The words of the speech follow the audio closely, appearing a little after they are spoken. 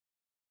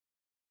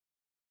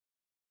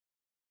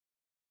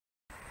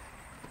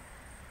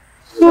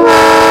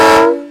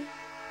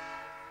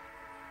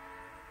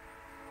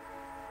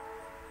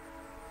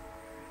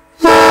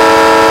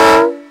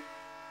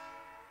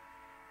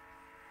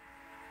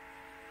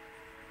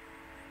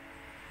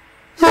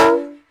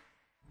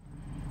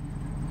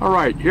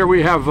Alright, here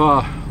we have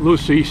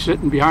Lucy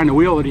sitting behind the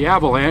wheel of the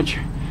Avalanche.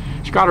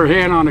 She's got her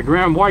hand on the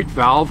Graham White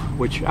valve,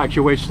 which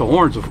actuates the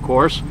horns, of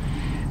course.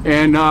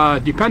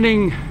 And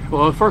depending,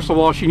 well, first of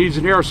all, she needs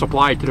an air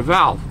supply to the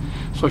valve.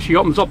 So she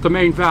opens up the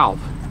main valve.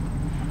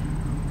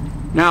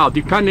 Now,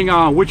 depending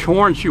on which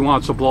horn she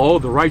wants to blow,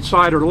 the right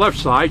side or the left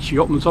side, she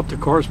opens up the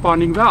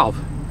corresponding valve.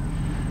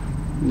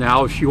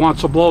 Now, if she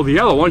wants to blow the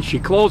other one, she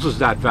closes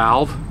that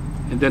valve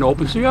and then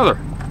opens the other.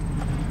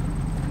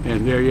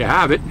 And there you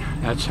have it.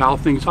 That's how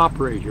things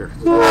operate here.